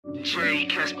They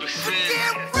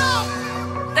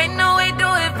know we do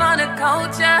it for the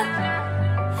culture.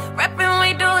 Rapping,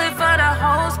 we do it for the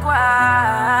whole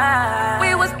squad.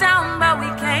 We was down, but we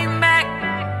came back.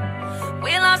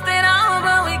 We lost it all,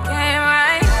 but we came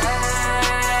right.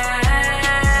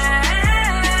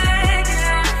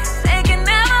 They can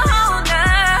never hold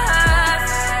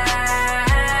us.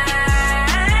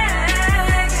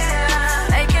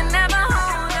 They can never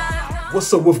hold us.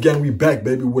 What's up, Wolfgang? We back,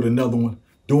 baby, with another one.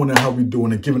 Doing it how we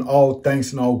doing it, giving all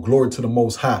thanks and all glory to the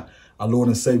Most High, our Lord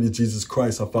and Savior, Jesus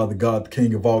Christ, our Father God, the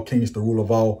King of all kings, the ruler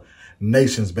of all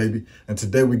nations, baby. And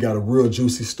today we got a real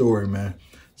juicy story, man.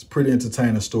 It's a pretty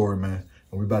entertaining story, man.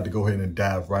 And we're about to go ahead and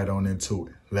dive right on into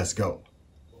it. Let's go.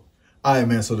 All right,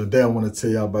 man. So today I want to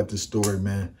tell y'all about this story,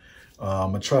 man.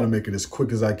 I'm going to try to make it as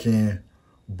quick as I can,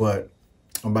 but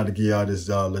I'm about to give y'all this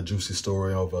little juicy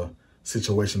story of a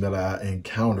situation that I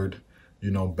encountered,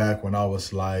 you know, back when I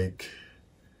was like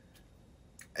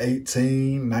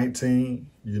 18, 19,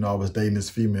 you know, I was dating this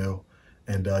female.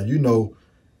 And, you know,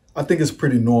 I think it's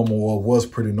pretty normal, or was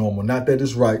pretty normal. Not that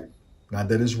it's right. Not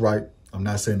that it's right. I'm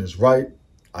not saying it's right.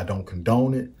 I don't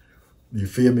condone it. You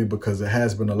feel me? Because there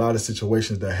has been a lot of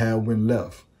situations that have went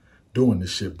left doing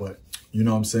this shit. But, you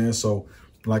know what I'm saying? So,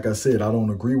 like I said, I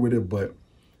don't agree with it. But,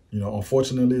 you know,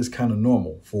 unfortunately, it's kind of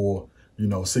normal for, you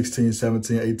know, 16,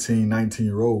 17, 18,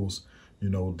 19-year-olds, you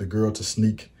know, the girl to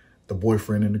sneak the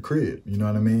boyfriend in the crib, you know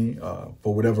what I mean?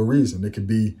 For whatever reason. It could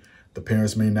be the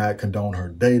parents may not condone her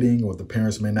dating, or the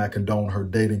parents may not condone her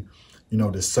dating, you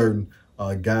know, this certain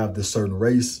guy of this certain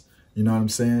race, you know what I'm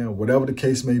saying? Whatever the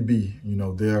case may be, you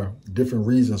know, there are different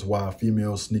reasons why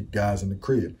females sneak guys in the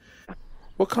crib.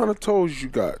 What kind of toes you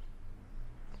got?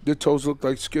 Your toes look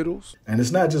like Skittles? And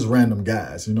it's not just random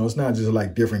guys, you know, it's not just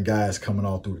like different guys coming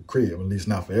all through the crib, at least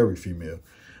not for every female.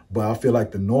 But I feel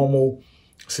like the normal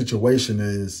situation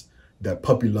is that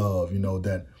puppy love, you know,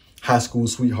 that high school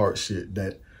sweetheart shit,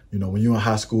 that, you know, when you're in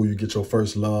high school, you get your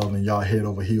first love and y'all head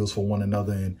over heels for one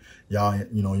another and y'all,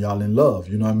 you know, y'all in love,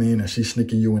 you know what I mean? And she's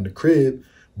sneaking you in the crib,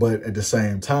 but at the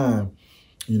same time,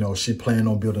 you know, she planning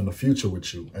on building a future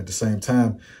with you. At the same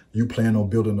time, you plan on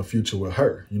building a future with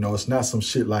her. You know, it's not some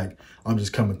shit like, I'm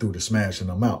just coming through to smash and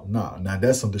I'm out. Nah, now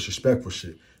that's some disrespectful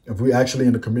shit. If we actually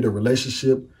in a committed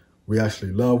relationship, we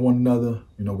actually love one another,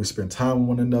 you know, we spend time with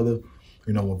one another.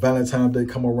 You know, when Valentine's Day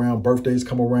come around, birthdays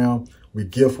come around, we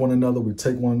gift one another, we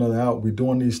take one another out, we're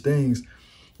doing these things.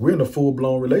 We're in a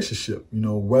full-blown relationship, you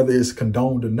know, whether it's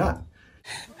condoned or not.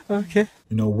 Okay.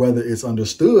 You know, whether it's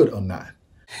understood or not.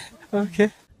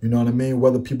 Okay. You know what I mean?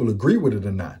 Whether people agree with it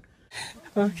or not.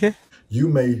 Okay. You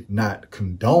may not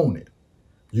condone it.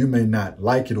 You may not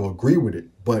like it or agree with it,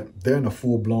 but they're in a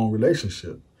full-blown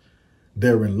relationship.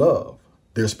 They're in love.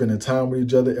 They're spending time with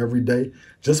each other every day.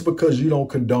 Just because you don't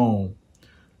condone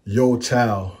your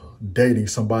child dating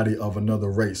somebody of another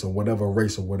race or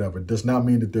whatever does not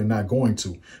mean that they're not going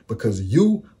to, because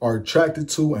you are attracted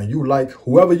to and you like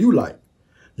whoever you like.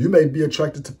 You may be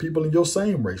attracted to people in your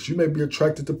same race. You may be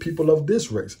attracted to people of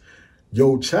this race.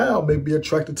 Your child may be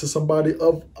attracted to somebody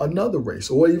of another race,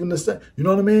 or even the same. You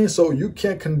know what I mean? So you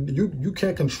can't you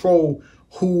can't control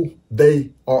who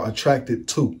they are attracted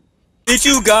to. Bitch,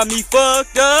 you got me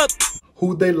fucked up.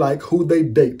 Who they like, who they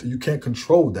date. You can't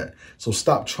control that. So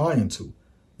stop trying to.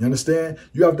 You understand?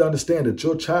 You have to understand that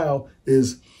your child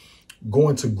is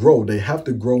going to grow. They have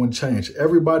to grow and change.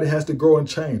 Everybody has to grow and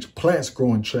change. Plants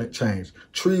grow and change.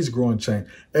 Trees grow and change.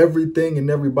 Everything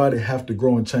and everybody have to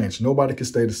grow and change. Nobody can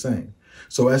stay the same.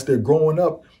 So as they're growing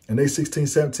up and they 16,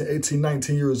 17, 18,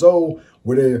 19 years old,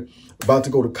 where they're about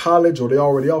to go to college or they're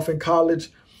already off in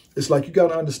college, it's like you got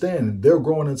to understand they're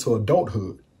growing into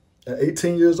adulthood. At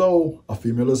 18 years old, a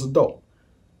female is adult.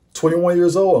 21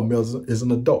 years old, a male is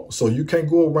an adult. So you can't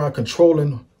go around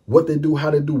controlling what they do,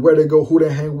 how they do, where they go, who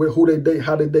they hang with, who they date,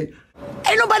 how they date.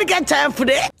 Ain't nobody got time for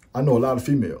that. I know a lot of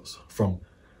females, from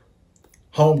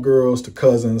homegirls to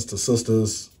cousins to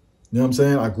sisters. You know what I'm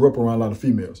saying? I grew up around a lot of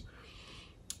females.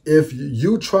 If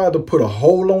you try to put a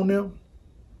hold on them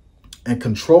and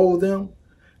control them,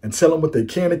 and tell them what they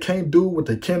can and can't do, what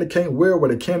they can and can't wear,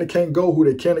 where they can and can't go, who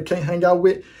they can and can't hang out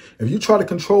with. If you try to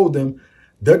control them,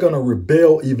 they're going to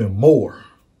rebel even more.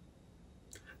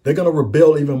 They're going to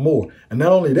rebel even more. And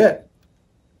not only that,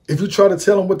 if you try to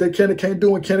tell them what they can and can't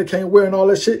do and can and can't wear and all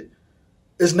that shit,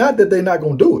 it's not that they're not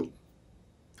going to do it.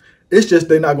 It's just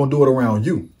they're not going to do it around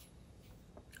you.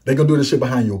 They're going to do this shit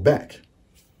behind your back.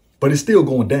 But it's still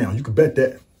going down. You can bet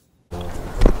that.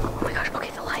 Oh my gosh, okay,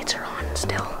 the lights are on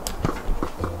still.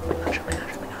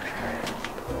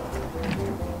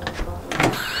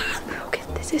 Okay,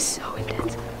 this is so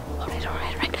intense. All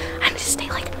right. I need to stay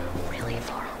like really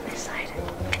far on this side.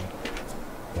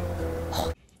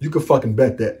 You can fucking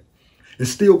bet that.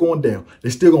 It's still going down.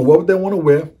 They're still going to wear what they want to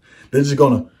wear. They're just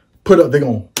going to they're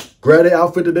going to grab their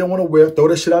outfit that they want to wear, throw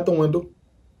that shit out the window,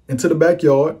 into the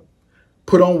backyard,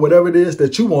 put on whatever it is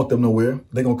that you want them to wear.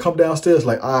 They're going to come downstairs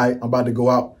like, all right, I'm about to go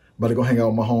out. I'm about to go hang out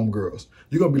with my homegirls.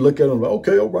 You're going to be looking at them like,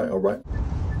 okay, all right, all right.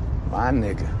 My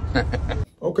nigga.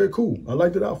 Okay, cool. I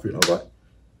like that outfit. All right.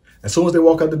 As soon as they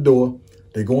walk out the door,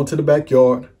 they go into the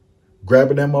backyard,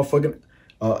 grabbing that motherfucking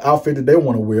outfit that they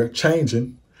want to wear,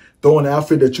 changing, throwing the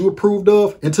outfit that you approved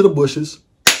of into the bushes,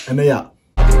 and they out.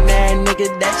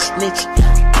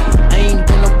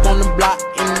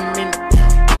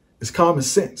 It's common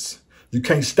sense. You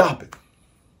can't stop it.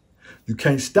 You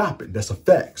can't stop it. That's a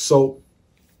fact. So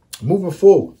moving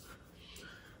forward,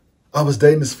 I was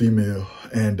dating this female,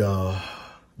 and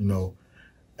you know,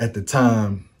 at the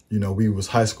time, you know, we was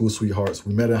high school sweethearts.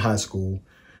 We met in high school.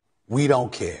 We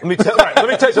don't care. Let me tell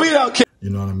you something. We don't care. You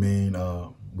know what I mean?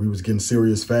 We was getting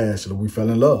serious fast. You know, we fell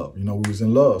in love. You know, we was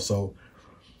in love. So,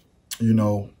 you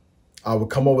know, I would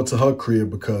come over to her crib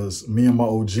because me and my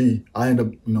OG, I ended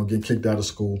up, you know, getting kicked out of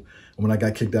school. And when I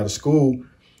got kicked out of school,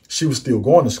 she was still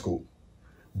going to school.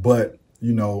 But,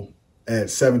 you know, at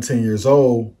 17 years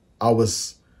old, I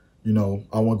was, you know,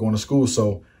 I wasn't going to school.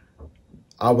 So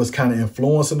I was kind of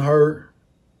influencing her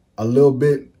a little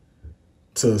bit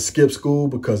to skip school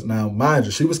because now, mind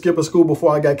you, she was skipping school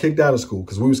before I got kicked out of school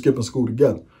because we were skipping school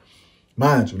together.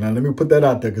 Mind you, now let me put that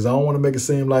out there because I don't want to make it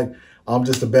seem like I'm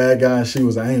just a bad guy and she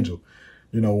was an angel.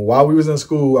 You know, while we was in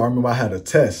school, I remember I had a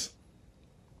test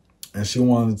and she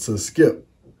wanted to skip.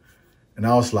 And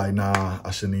I was like, nah,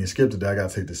 I shouldn't even skip today. I got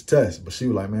to take this test. But she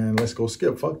was like, man, let's go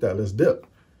skip. Fuck that. Let's dip.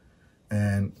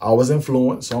 And I was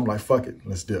influenced. So I'm like, fuck it.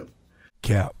 Let's dip.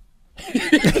 Cap.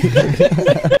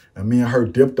 And me and her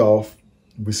dipped off.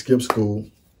 We skipped school.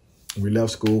 We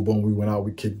left school. Boom, we went out.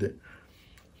 We kicked it.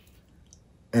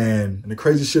 And the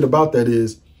crazy shit about that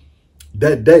is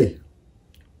that day,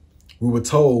 we were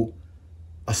told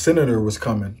a senator was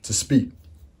coming to speak.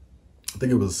 I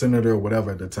think it was a senator or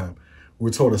whatever at the time. We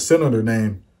were told a senator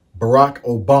named Barack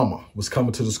Obama was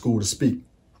coming to the school to speak.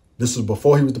 This was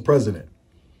before he was the president.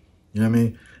 You know what I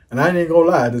mean? And I ain't even gonna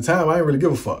lie, at the time, I didn't really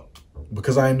give a fuck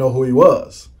because I didn't know who he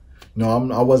was. You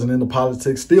know, I wasn't into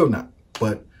politics, still not.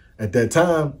 But at that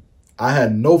time, I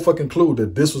had no fucking clue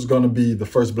that this was gonna be the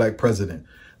first black president.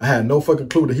 I had no fucking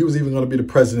clue that he was even gonna be the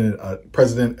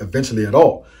president eventually at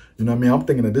all. You know what I mean? I'm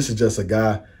thinking that this is just a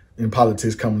guy in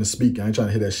politics coming to speak. I ain't trying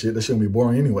to hear that shit. That shit gonna be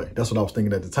boring anyway. That's what I was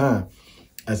thinking at the time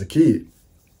as a kid.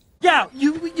 Yeah,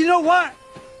 you know what?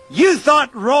 You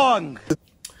thought wrong.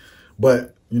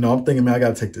 But, you know, I'm thinking, man, I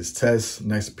gotta take this test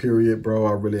next period, bro.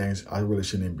 I really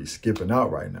shouldn't even be skipping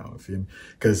out right now. You feel me?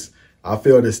 Because I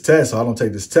failed this test, so I don't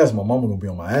take this test. My mama gonna be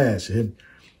on my ass. She hit me.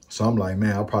 So I'm like,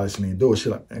 man, I probably shouldn't even do it. She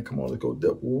like, man, come on, let's go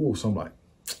dip. Ooh. So I'm like,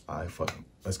 all right, fuck it.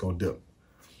 Let's go dip.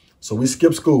 So we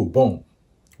skip school. Boom.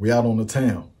 We out on the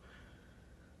town.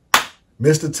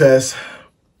 Missed the test.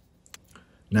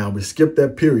 Now we skipped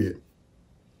that period.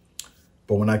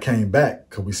 But when I came back,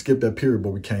 because we skipped that period, but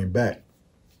we came back.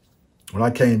 When I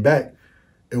came back,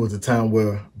 it was the time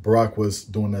where Barack was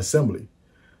doing the assembly.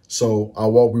 So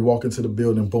we walk into the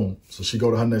building, boom. So she go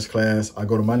to her next class, I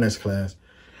go to my next class.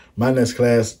 My next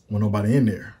class, when nobody in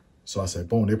there. So I said,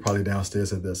 boom, they're probably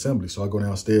downstairs at the assembly. So I go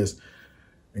downstairs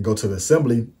and go to the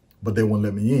assembly, but they wouldn't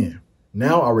let me in.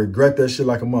 Now I regret that shit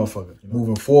like a motherfucker.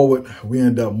 Moving forward, we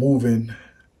end up moving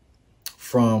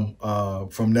from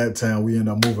that town. We end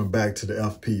up moving back to the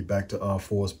FP, back to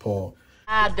Forest Park.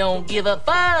 I don't give a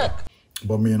fuck.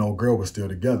 But me and old girl were still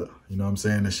together. You know what I'm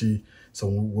saying? And so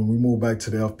when we moved back to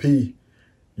the FP,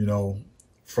 you know,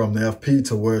 from the FP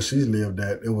to where she lived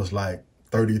at, it was like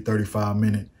 30, 35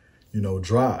 minute, you know,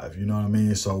 drive. You know what I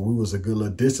mean? So we was a good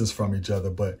little distance from each other,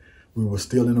 but we were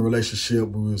still in a relationship.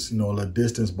 We was, you know, a little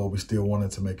distance, but we still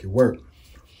wanted to make it work.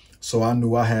 So I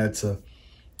knew I had to,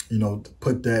 you know,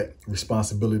 put that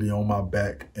responsibility on my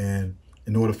back. And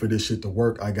in order for this shit to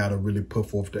work, I got to really put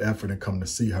forth the effort and come to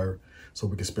see her so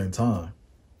we can spend time.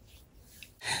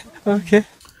 Okay.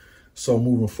 So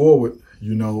moving forward,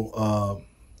 you know,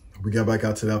 we got back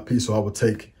out to the LP. So I would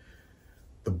take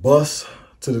the bus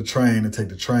to the train and take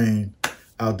the train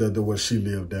out there to where she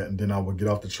lived at. And then I would get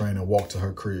off the train and walk to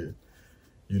her crib.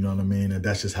 You know what I mean? And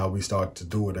that's just how we started to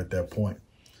do it at that point.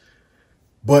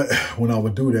 But when I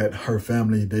would do that, her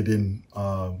family, they didn't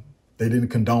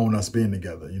condone us being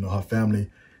together. You know, her family,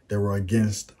 they were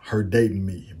against her dating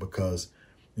me because,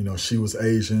 you know, she was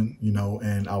Asian, you know,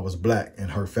 and I was black,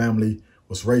 and her family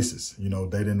was racist. You know,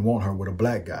 they didn't want her with a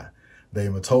black guy. They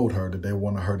even told her that they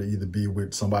wanted her to either be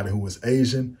with somebody who was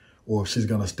Asian, or if she's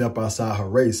going to step outside her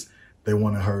race, they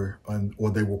wanted her, or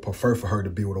they would prefer for her to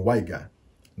be with a white guy.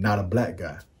 not a black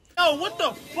guy. Yo, what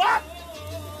the fuck?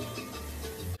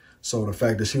 So the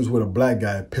fact that she was with a black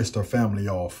guy pissed her family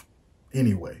off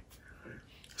anyway.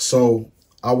 So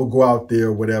I would go out there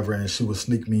or whatever, and she would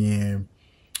sneak me in.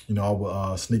 You know, I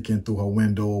would sneak in through her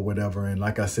window or whatever. And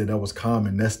like I said, that was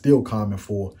common. That's still common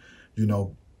for, you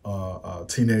know,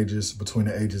 teenagers between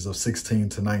the ages of 16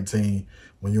 to 19.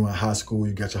 When you're in high school,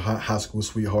 you got your high school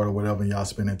sweetheart or whatever, and y'all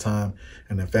spending time,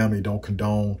 and the family don't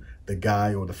condone the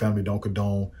guy, or the family don't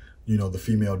condone, you know, the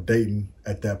female dating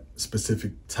at that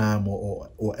specific time or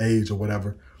age or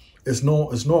whatever. It's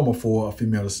normal for a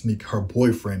female to sneak her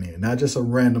boyfriend in, not just a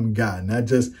random guy, not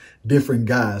just different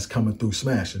guys coming through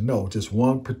smashing. No, just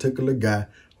one particular guy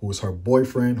who is her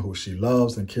boyfriend, who she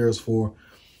loves and cares for.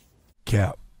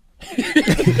 Cap.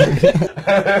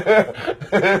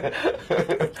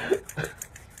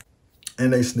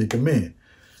 And they sneak him in.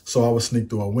 So I would sneak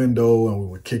through a window and we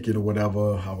would kick it or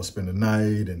whatever. I would spend the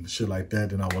night and shit like that.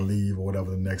 Then I would leave or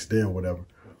whatever the next day or whatever.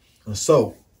 And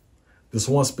so this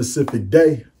one specific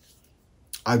day,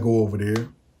 I go over there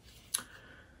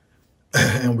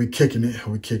and we kicking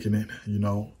it, you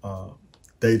know,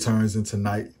 day turns into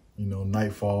night, you know,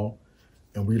 nightfall.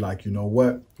 And we like, you know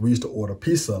what? We used to order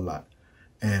pizza a lot,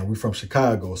 and we from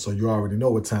Chicago. So you already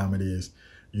know what time it is.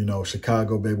 You know,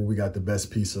 Chicago, baby, we got the best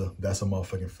pizza. That's a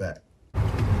motherfucking fact.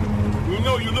 You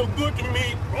know you look good to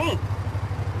me. Oh,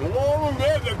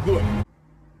 that look good.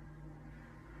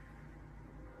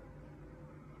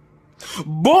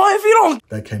 Boy, if you don't...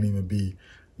 That can't even be,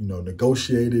 you know,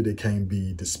 negotiated. It can't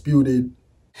be disputed.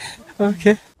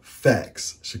 Okay.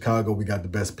 Facts. Chicago, we got the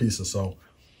best pizza. So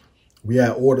we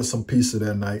had ordered some pizza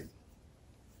that night.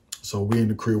 So we in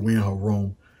the crib, we in her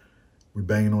room. We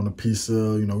banging on the pizza,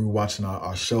 you know, we watching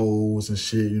our shows and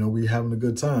shit. You know, we having a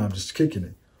good time, just kicking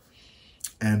it.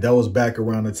 And that was back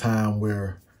around the time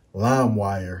where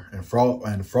LimeWire and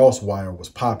FrostWire was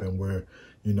popping, where,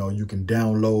 you know, you can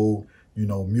download, you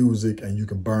know, music and you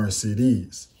can burn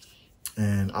CDs.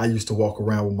 And I used to walk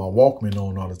around with my Walkman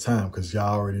on all the time because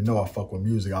y'all already know I fuck with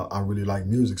music. I really like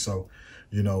music. So,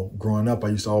 you know, growing up, I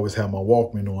used to always have my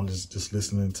Walkman on, just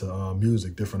listening to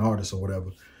music, different artists or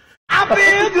whatever. I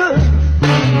feel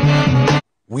good.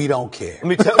 We don't care. Let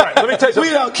me tell you something. We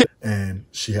don't care. And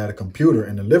she had a computer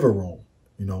in the living room,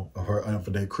 you know,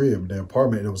 of their crib, their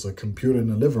apartment. There was a computer in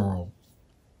the living room.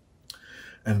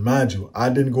 And mind you, I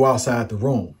didn't go outside the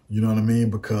room, you know what I mean?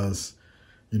 Because,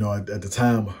 you know, at the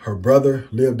time, her brother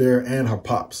lived there and her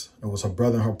pops. It was her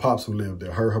brother and her pops who lived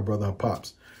there. Her brother, her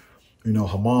pops. You know,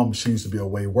 her mom, she used to be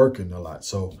away working a lot.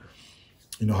 So,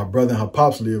 you know, her brother and her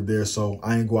pops lived there. So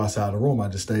I didn't go outside the room. I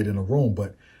just stayed in the room.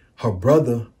 But her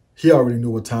brother, he already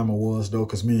knew what time it was, though,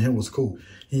 because me and him was cool.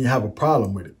 He didn't have a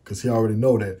problem with it because he already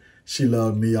know that she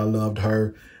loved me. I loved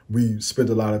her. We spent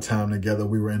a lot of time together.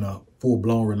 We were in a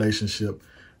full-blown relationship.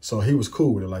 So he was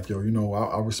cool with it. Like, yo, you know,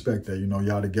 I respect that. You know,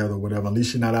 y'all together, whatever. At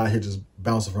least you're not out here just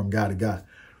bouncing from guy to guy.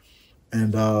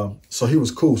 And so he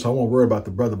was cool. So I won't worry about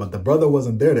the brother. But the brother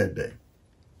wasn't there that day.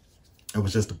 It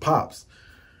was just the pops.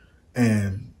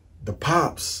 And the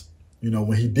pops, you know,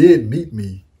 when he did meet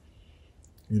me,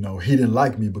 you know, he didn't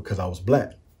like me because I was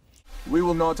black. We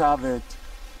will not have it.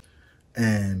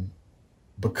 And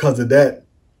because of that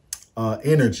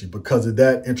energy, because of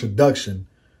that introduction,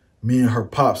 me and her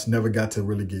pops never got to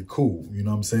really get cool. You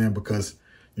know what I'm saying? Because,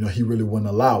 you know, he really wouldn't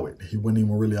allow it. He wouldn't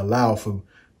even really allow for,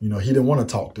 you know, he didn't want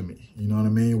to talk to me. You know what I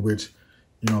mean? Which,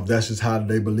 you know, if that's just how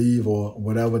they believe or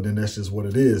whatever, then that's just what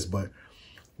it is. But,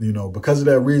 you know, because of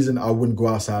that reason, I wouldn't go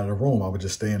outside of the room. I would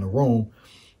just stay in the room.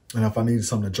 And if I needed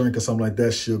something to drink or something like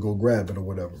that, she'll go grab it or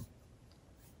whatever.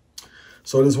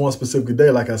 So this one specific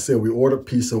day, like I said, we ordered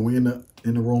pizza. We in the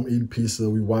room eating pizza.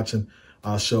 We watching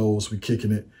our shows. We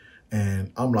kicking it.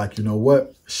 And I'm like, you know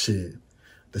what? Shit.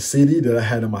 The CD that I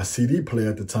had in my CD player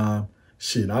at the time,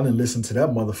 shit, I didn't listen to that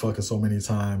motherfucker so many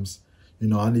times. You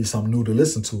know, I need something new to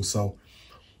listen to. So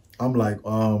I'm like,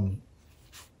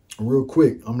 real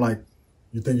quick, I'm like,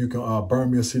 you think you can burn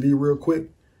me a CD real quick?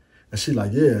 And she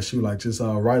like, yeah. She was like, just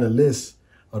write a list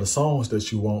of the songs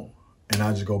that you want, and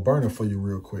I just go burn it for you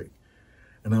real quick.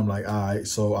 And I'm like, all right.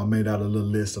 So I made out a little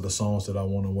list of the songs that I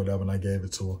want or whatever, and I gave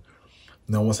it to her.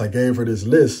 Now, once I gave her this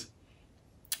list,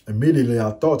 immediately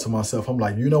I thought to myself, I'm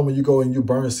like, you know, when you go and you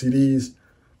burn CDs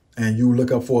and you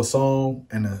look up for a song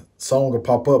and the song will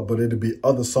pop up, but it'll be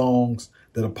other songs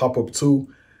that'll pop up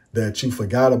too that you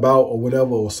forgot about or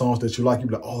whatever, or songs that you like, you'll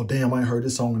be like, oh, damn, I ain't heard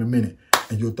this song in a minute.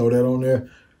 And you'll throw that on there.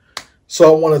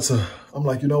 So I'm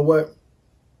like, you know what?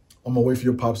 I'm going to wait for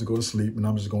your pops to go to sleep, and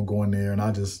I'm just going to go in there and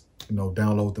I just, you know,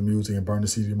 download the music and burn the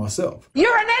CD myself.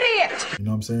 You're an idiot! You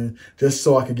know what I'm saying? Just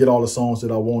so I could get all the songs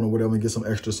that I want or whatever and get some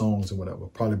extra songs or whatever.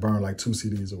 Probably burn like 2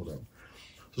 CDs or whatever.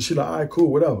 So she like, all right,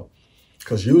 cool, whatever.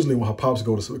 Because usually when her pops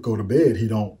go to bed, he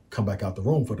don't come back out the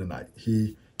room for the night.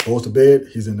 He goes to bed,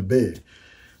 he's in the bed.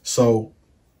 So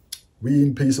we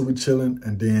eating pizza, we chilling,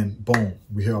 and then boom,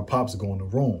 we hear our pops go in the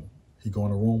room. He go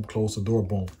in the room, close the door,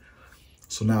 boom.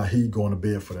 So now he going to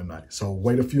bed for the night. So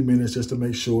wait a few minutes just to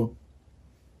make sure.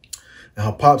 And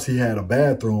her pops, he had a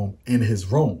bathroom in his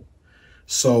room.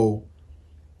 So,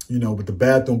 you know, with the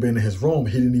bathroom being in his room,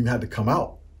 he didn't even have to come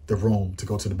out the room to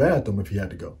go to the bathroom if he had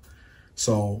to go.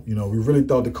 So, you know, we really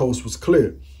thought the coast was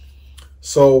clear.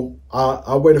 So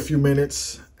I wait a few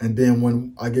minutes, and then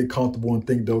when I get comfortable and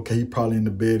think that, okay, he probably in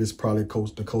the bed, it's probably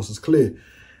the coast is clear.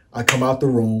 I come out the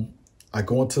room, I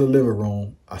go into the living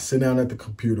room, I sit down at the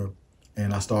computer,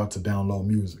 and I start to download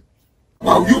music.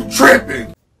 Oh, you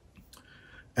tripping?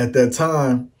 At that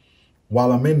time,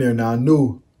 while I'm in there, now I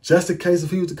knew, just in case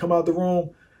if he was to come out the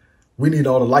room, we need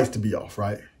all the lights to be off,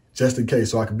 right? Just in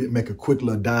case, so I could make a quick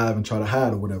little dive and try to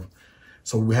hide or whatever.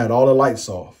 So we had all the lights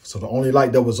off. So the only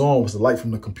light that was on was the light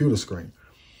from the computer screen.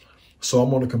 So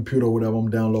I'm on the computer or whatever, I'm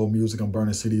downloading music, I'm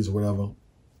burning CDs or whatever.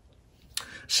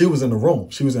 She was in the room.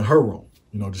 She was in her room,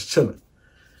 you know, just chilling.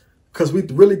 Because we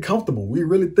really comfortable. We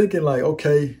really thinking like,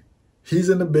 okay, he's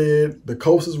in the bed, the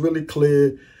coast is really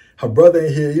clear. Her brother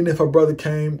ain't here. Even if her brother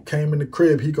came in the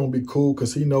crib, he gonna be cool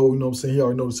because he know, you know what I'm saying, he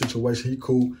already know the situation, he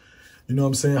cool. You know what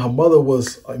I'm saying? Her mother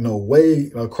was, you know,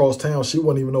 way across town. She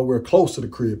wasn't even nowhere close to the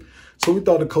crib. So we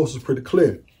thought the coast was pretty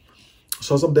clear.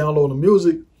 So as I'm downloading the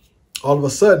music, all of a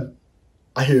sudden,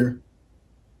 I hear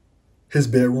his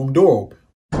bedroom door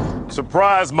open.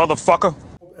 Surprise, motherfucker.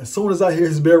 As soon as I hear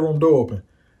his bedroom door open,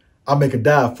 I make a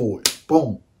dive for it.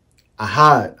 Boom. I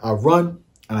hide. I run,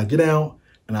 and I get down,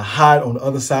 and I hide on the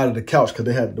other side of the couch because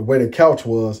they had the way the couch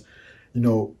was, you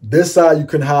know, this side you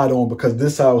couldn't hide on because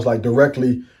this side was like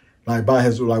directly like by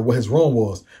his, like what his room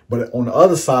was. But on the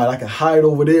other side, I could hide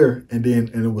over there, and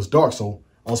it was dark. So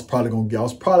I was probably going to I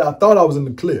thought I was in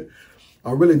the clear.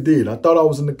 I really did. I thought I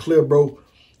was in the clear, bro.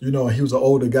 You know, he was an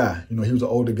older guy. You know, he was an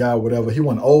older guy, whatever. He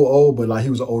wasn't old, but like he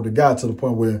was an older guy to the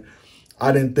point where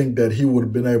I didn't think that he would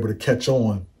have been able to catch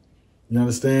on. You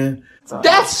understand?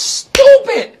 That's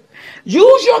stupid.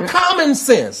 Use your common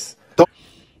sense.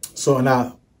 So, and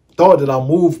I thought that I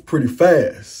moved pretty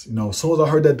fast. You know, as soon as I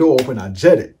heard that door open, I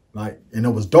jetted. And it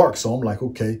was dark, so I'm like,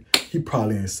 okay, he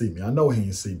probably ain't see me. I know he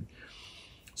ain't see me.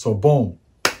 So boom,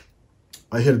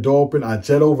 I hear the door open, I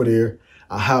jet over there,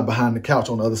 I hide behind the couch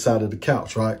on the other side of the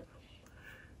couch, right?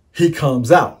 He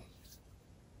comes out.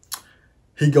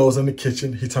 He goes in the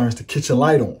kitchen, he turns the kitchen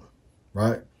light on,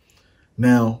 right?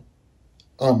 Now,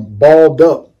 I'm balled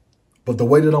up, but the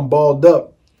way that I'm balled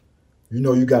up, you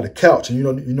know you got a couch, and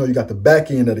you know you got the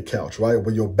back end of the couch, right?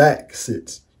 Where your back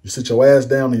sits. You sit your ass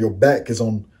down and your back is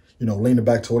on, you know, leaning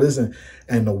back toward this, and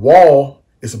the wall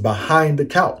is behind the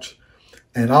couch.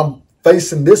 And I'm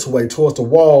facing this way towards the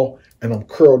wall, and I'm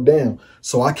curled down.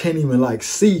 So I can't even like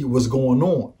see what's going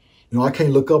on. You know, I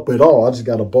can't look up at all. I just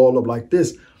got to ball up like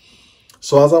this.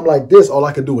 So as I'm like this, all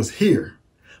I could do is hear.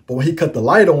 But when he cut the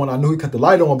light on, I knew he cut the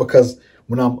light on because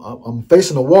when I'm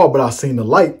facing the wall, but I seen the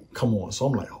light come on. So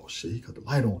I'm like, oh shit, he cut the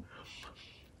light on.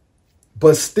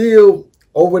 But still,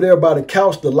 over there by the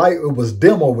couch, the light, it was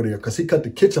dim over there because he cut the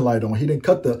kitchen light on. He didn't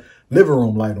cut the living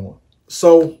room light on.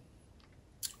 So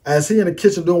as he in the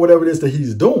kitchen doing whatever it is that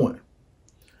he's doing,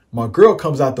 my girl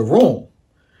comes out the room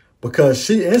because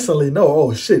she instantly know,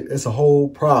 oh shit, it's a whole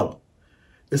problem.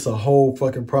 It's a whole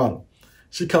fucking problem.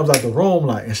 She comes out the room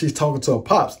and she's talking to her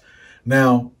pops.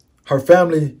 Now, her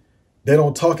family, they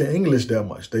don't talk in English that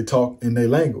much. They talk in their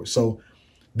language. So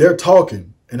they're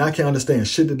talking and I can't understand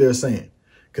shit that they're saying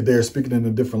because they're speaking in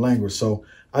a different language. So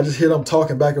I just hear them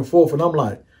talking back and forth and I'm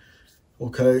like,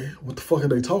 okay, what the fuck are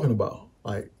they talking about?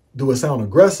 Like, do it sound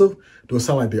aggressive? Do it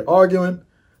sound like they're arguing?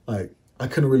 Like, I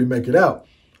couldn't really make it out.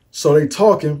 So they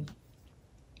talking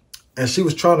and she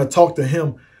was trying to talk to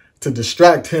him to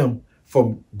distract him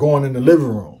from going in the living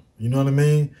room. You know what I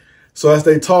mean? So as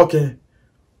they talking,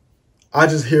 I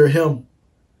just hear him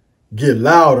get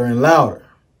louder and louder.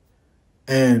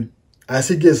 And as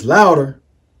he gets louder,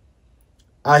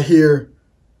 I hear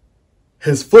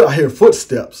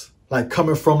footsteps like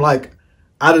coming from like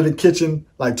out of the kitchen,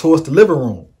 like towards the living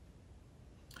room.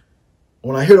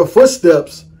 When I hear the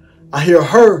footsteps, I hear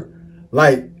her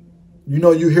like, you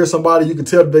know, you hear somebody, you can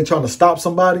tell that they're trying to stop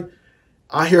somebody.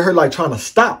 I hear her like trying to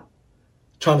stop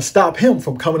him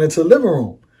from coming into the living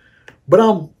room.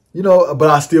 But but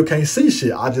I still can't see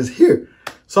shit. I just hear.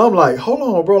 So I'm like, hold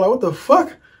on, bro. Like, what the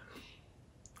fuck?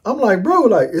 I'm like, bro,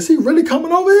 like, is he really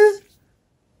coming over here?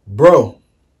 Bro,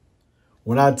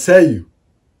 when I tell you,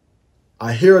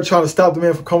 I hear her trying to stop the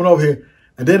man from coming over here.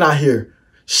 And then I hear,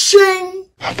 shing.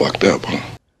 I fucked up,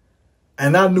 huh?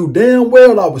 And I knew damn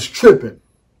well I was tripping.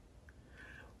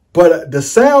 But the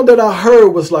sound that I heard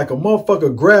was like a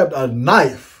motherfucker grabbed a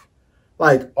knife,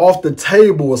 like off the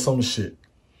table or some shit.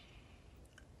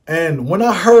 And when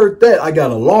I heard that, I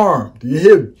got alarmed. Do you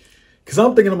hear me? Because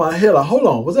I'm thinking in my head, like, hold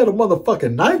on, was that a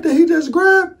motherfucking knife that he just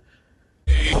grabbed?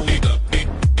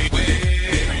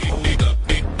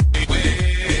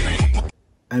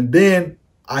 And then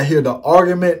I hear the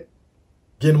argument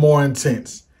getting more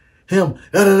intense. Him,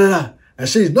 da da da da. And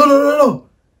she's, no, no, no, no.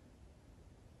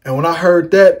 And when I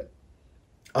heard that,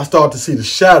 I started to see the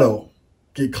shadow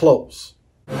get close.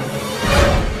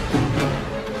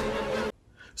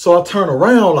 So I turn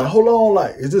around like, hold on,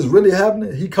 like, is this really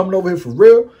happening? He coming over here for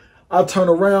real? I turn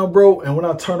around, bro. And when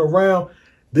I turn around,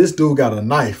 this dude got a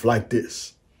knife like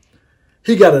this.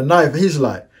 He got a knife. He's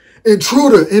like,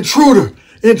 intruder, intruder,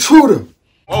 intruder.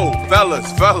 Oh,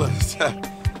 fellas.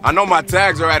 I know my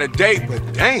tags are out of date,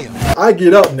 but damn. I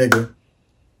get up, nigga.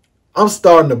 I'm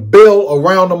starting to bail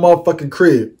around the motherfucking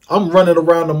crib. I'm running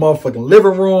around the motherfucking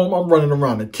living room. I'm running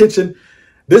around the kitchen.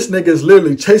 This nigga is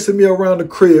literally chasing me around the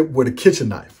crib with a kitchen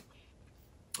knife.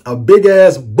 A big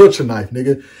ass butcher knife,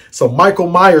 nigga. Some Michael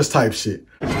Myers type shit.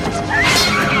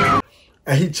 And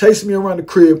he chasing me around the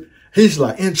crib. He's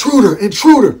like, intruder,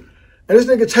 intruder. And this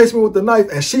nigga chased me with the knife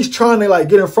and she's trying to like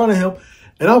get in front of him.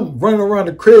 And I'm running around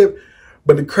the crib.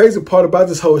 But the crazy part about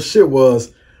this whole shit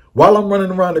was, while I'm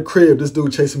running around the crib, this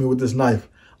dude chasing me with this knife,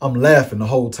 I'm laughing the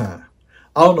whole time.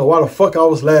 I don't know why the fuck I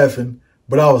was laughing,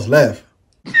 but I was laughing.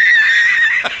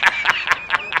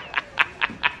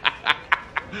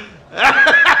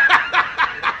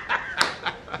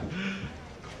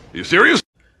 You serious?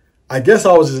 I guess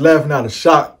I was just laughing out of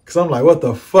shock because I'm like, what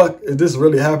the fuck? Is this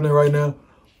really happening right now?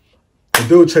 The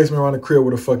dude chased me around the crib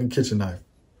with a fucking kitchen knife.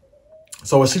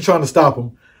 So when she trying to stop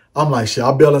him, I'm like, shit,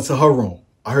 I'll bail into her room.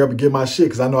 I hurry up and get my shit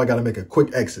because I know I got to make a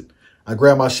quick exit. I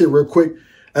grab my shit real quick.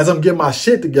 As I'm getting my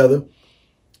shit together,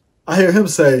 I hear him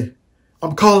say,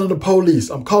 I'm calling the police.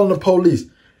 I'm calling the police.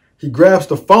 He grabs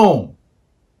the phone.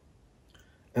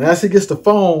 And as he gets the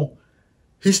phone,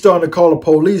 he's starting to call the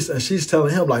police. And she's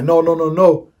telling him like, no, no, no,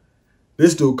 no.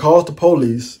 This dude calls the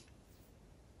police.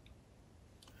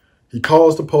 He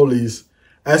calls the police.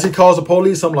 As he calls the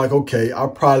police, I'm like, okay, I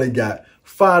probably got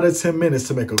 5 to 10 minutes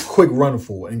to make a quick run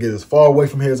for it and get as far away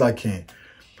from here as I can.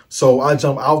 So I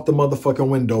jump out the motherfucking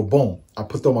window. Boom. I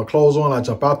put my clothes on. I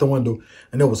jump out the window.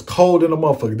 And it was cold in the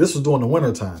motherfucker. This was during the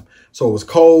winter time. So it was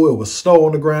cold. It was snow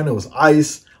on the ground. It was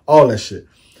ice. All that shit.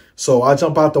 So I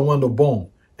jump out the window. Boom.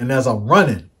 And as I'm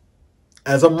running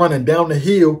down the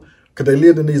hill, because they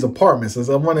lived in these apartments. As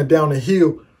I'm running down the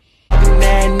hill.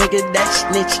 Man, nigga, that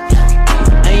snitch.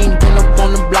 I ain't been up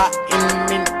on the block in a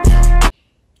minute.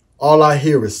 All I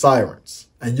hear is sirens.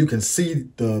 And you can see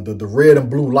the red and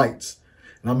blue lights.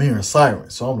 And I'm hearing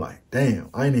sirens. So I'm like, damn,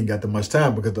 I ain't even got that much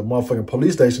time because the motherfucking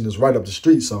police station is right up the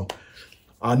street. So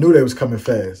I knew they was coming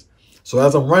fast. So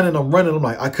as I'm running, I'm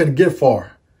like, I couldn't get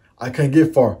far.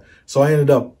 So I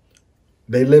ended up,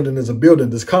 they lived in this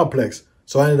building, this complex.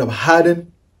 So I ended up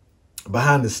hiding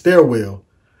behind the stairwell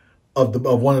of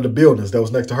one of the buildings that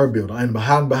was next to her building. I ended up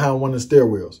hiding behind one of the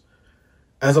stairwells.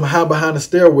 As I'm hiding behind the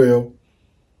stairwell,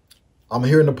 I'm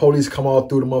hearing the police come all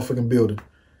through the motherfucking building.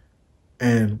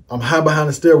 And I'm hiding behind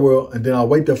the stairwell, and then I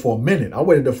wait there for a minute. I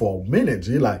waited there for a minute,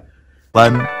 G, like.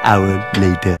 1 hour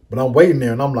later. But I'm waiting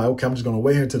there, and I'm like, okay, I'm just going to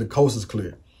wait here until the coast is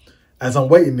clear. As I'm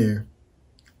waiting there,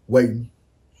 waiting,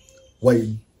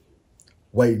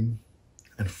 and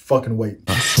fucking waiting.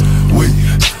 Wait.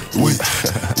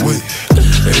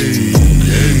 Hey.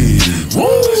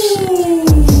 Woo.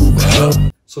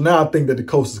 So now I think that the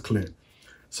coast is clear.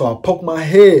 So I poke my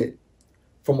head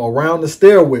from around the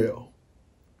stairwell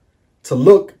to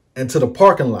look into the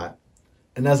parking lot.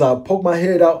 And as I poke my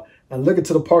head out and look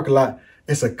into the parking lot,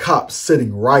 it's a cop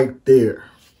sitting right there.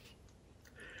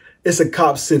 It's a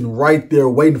cop sitting right there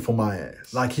waiting for my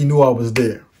ass. Like he knew I was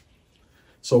there.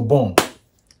 So boom.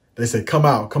 They said, come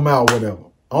out, whatever.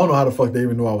 I don't know how the fuck they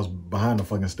even knew I was behind the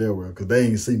fucking stairwell because they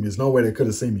ain't see me. There's no way they could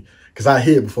have seen me because I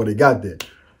hid before they got there.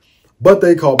 But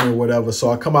they caught me or whatever.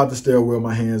 So I come out the stairwell,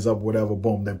 my hands up, whatever.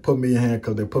 Boom. They put me in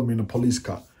handcuffs. They put me in a police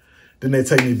car. Then they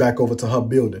take me back over to her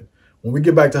building. When we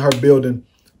get back to her building,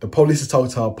 the police is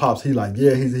talking to her pops. He like,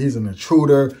 yeah, he's an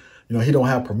intruder. You know, he don't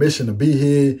have permission to be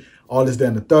here. All this, that,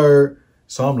 and the third.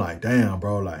 So I'm like, damn,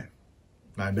 bro. Like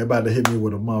they're about to hit me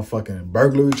with a motherfucking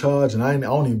burglary charge. And I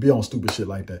don't even be on stupid shit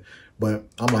like that. But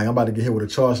I'm like, I'm about to get hit with a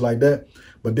charge like that.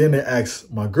 But then they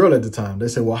asked my girl at the time. They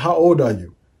said, well, how old are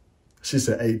you? She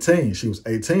said 18. She was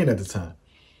 18 at the time.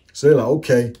 So they're like,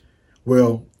 okay,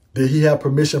 well, did he have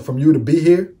permission from you to be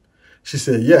here? She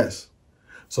said, yes.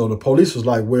 So the police was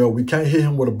like, well, we can't hit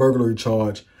him with a burglary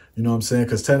charge, you know what I'm saying?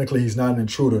 Because technically he's not an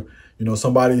intruder. You know,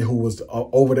 somebody who was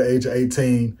over the age of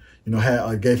 18, you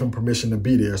know, gave him permission to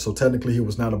be there. So technically he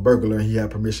was not a burglar and he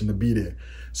had permission to be there.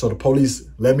 So the police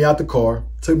let me out the car,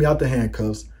 took me out the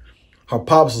handcuffs. Her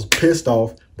pops was pissed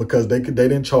off because they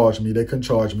didn't charge me. They couldn't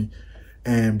charge me.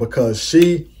 And because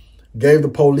she gave the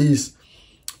police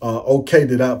okay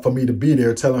for me to be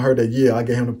there, telling her that, yeah, I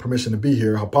gave him the permission to be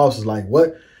here. Her pops was like,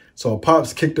 what? So her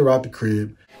pops kicked her out the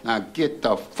crib. Now get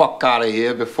the fuck out of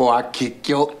here before I kick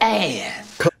your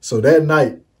ass. So that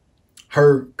night,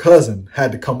 her cousin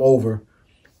had to come over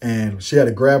and she had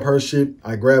to grab her shit.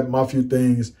 I grabbed my few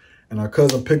things and our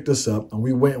cousin picked us up and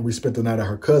we went and we spent the night at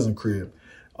her cousin's crib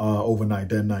overnight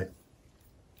that night.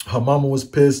 Her mama was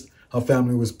pissed. Her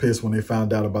family was pissed when they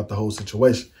found out about the whole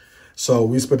situation. So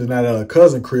we spent the night at her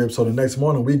cousin's crib. So the next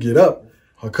morning we get up,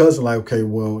 her cousin like, okay,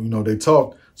 well, you know, they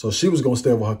talked. So she was going to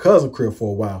stay over her cousin's crib for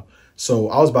a while. So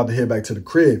I was about to head back to the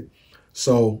crib.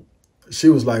 So she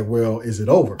was like, well, is it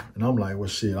over? And I'm like, well,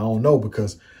 shit, I don't know,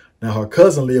 because now her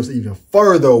cousin lives even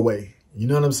further away. You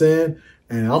know what I'm saying?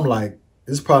 And I'm like,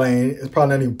 it's probably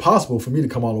not even possible for me to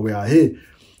come all the way out here,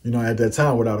 you know, at that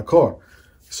time without a car.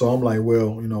 So I'm like,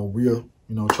 well, you know, we'll,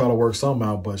 you know, try to work something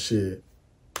out, but shit,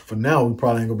 for now, we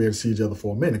probably ain't gonna be able to see each other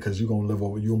for a minute because you're gonna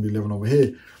be living over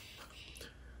here.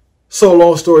 So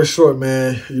long story short,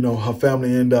 man, you know, her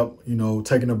family ended up, you know,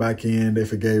 taking her back in. They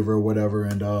forgave her or whatever.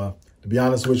 And to be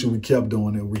honest with you, we kept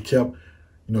doing it. We kept,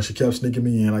 you know, she kept sneaking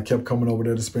me in. I kept coming over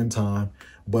there to spend time.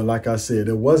 But like I said,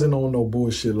 it wasn't on no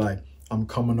bullshit like I'm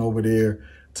coming over there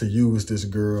to use this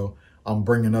girl. I'm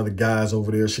bringing other guys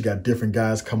over there. She got different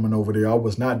guys coming over there. I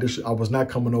was not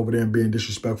coming over there and being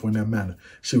disrespectful in that manner.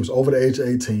 She was over the age of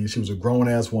 18. She was a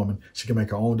grown-ass woman. She can make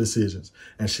her own decisions.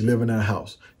 And she lived in that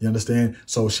house. You understand?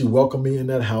 So she welcomed me in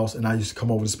that house, and I used to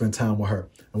come over to spend time with her.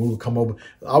 And we would come over.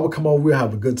 I would come over. We'd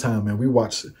have a good time, man. We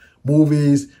watched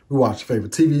movies. We watched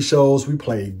favorite TV shows. We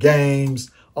played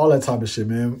games. All that type of shit,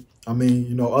 man. I mean,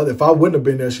 you know, if I wouldn't have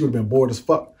been there, she would have been bored as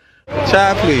fuck.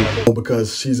 Child, please.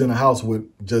 Because she's in a house with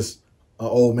just an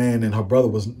old man and her brother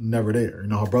was never there. You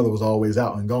know, her brother was always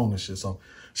out and gone and shit. So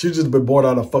she just been bored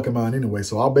out of her fucking mind anyway.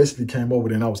 So I basically came over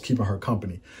there and I was keeping her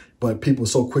company. But people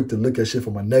so quick to look at shit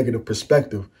from a negative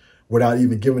perspective without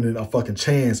even giving it a fucking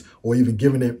chance or even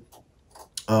giving it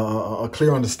a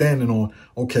clear understanding on,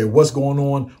 okay, what's going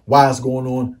on, why it's going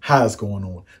on, how it's going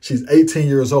on. She's 18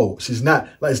 years old. She's not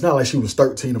like, it's not like she was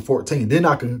 13 or 14. Then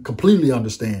I can completely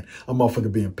understand a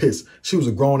motherfucker being pissed. She was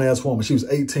a grown ass woman. She was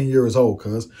 18 years old,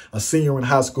 cuz a senior in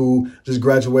high school, just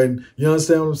graduating. You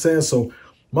understand what I'm saying? So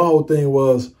my whole thing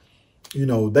was, you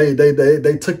know, they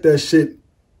took that shit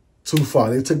too far.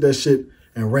 They took that shit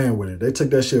and ran with it. They took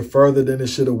that shit further than it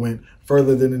should have went,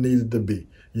 further than it needed to be.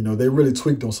 You know, they really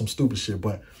tweaked on some stupid shit.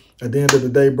 But at the end of the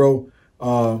day, bro,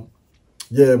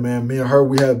 yeah, man, me and her,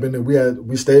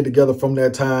 we stayed together from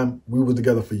that time. We were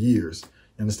together for years.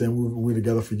 You understand? We were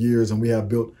together for years, and we have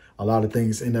built a lot of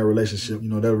things in that relationship. You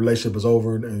know, that relationship is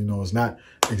over, and, you know, it's not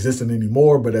existing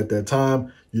anymore. But at that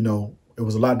time, you know, it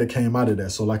was a lot that came out of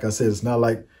that. So like I said, it's not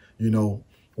like, you know,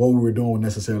 what we were doing was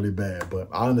necessarily bad. But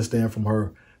I understand from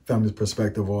her family's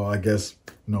perspective, or I guess,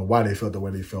 you know, why they felt the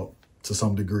way they felt to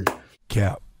some degree.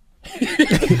 Cap.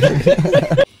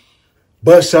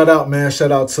 But shout out, man.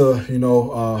 Shout out to, you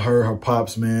know, her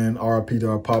pops, man. RIP to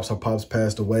her pops. Her pops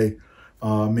passed away. Me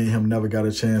and him never got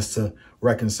a chance to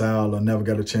reconcile or never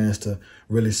got a chance to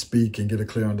really speak and get a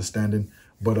clear understanding.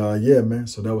 But yeah, man.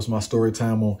 So that was my story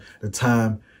time on the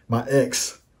time my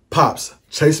ex pops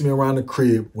chased me around the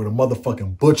crib with a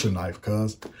motherfucking butcher knife,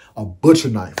 cuz. A butcher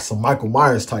knife. Some Michael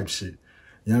Myers type shit.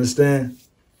 You understand?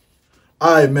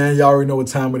 All right, man, y'all already know what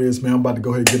time it is, man. I'm about to go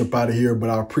ahead and get up out of here,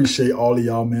 but I appreciate all of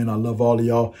y'all, man. I love all of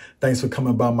y'all. Thanks for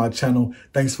coming by my channel.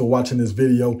 Thanks for watching this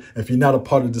video. If you're not a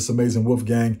part of this amazing Wolf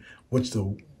Gang, what is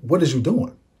you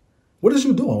doing? What is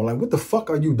you doing? Like, what the fuck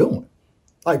are you doing?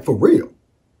 Like, for real.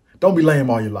 Don't be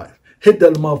lame all your life. Hit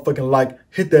that motherfucking like,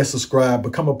 hit that subscribe,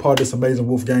 become a part of this amazing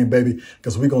Wolf Gang, baby,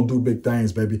 because we're going to do big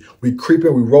things, baby. We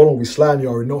creeping, we rolling, we sliding. You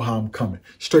already know how I'm coming.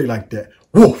 Straight like that.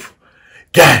 Wolf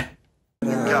Gang.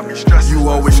 You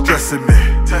always stressing me,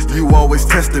 you always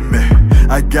testing me.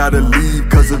 I gotta leave,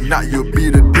 cause if not you'll be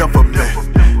the death of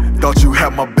me. Thought you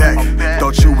had my back,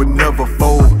 thought you would never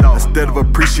fold. Instead of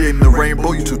appreciating the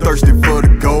rainbow, you too thirsty for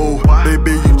the gold.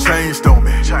 Baby, you changed on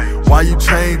me, why you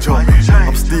change on me?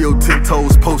 I'm still 10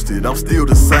 toes posted, I'm still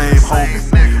the same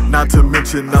homie. Not to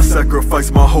mention I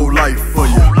sacrificed my whole life for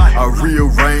you. I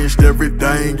rearranged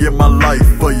everything in my life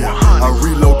for you. I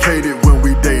relocated when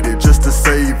we dated just to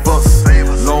save us.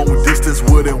 Long distance just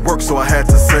wouldn't work, so I had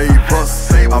to save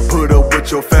us. I put up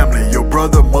with your family, your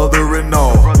brother, mother, and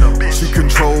all. She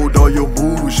controlled all your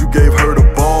moves, you gave her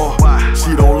the ball.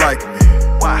 She don't like me,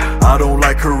 I don't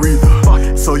like her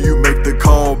either. So you make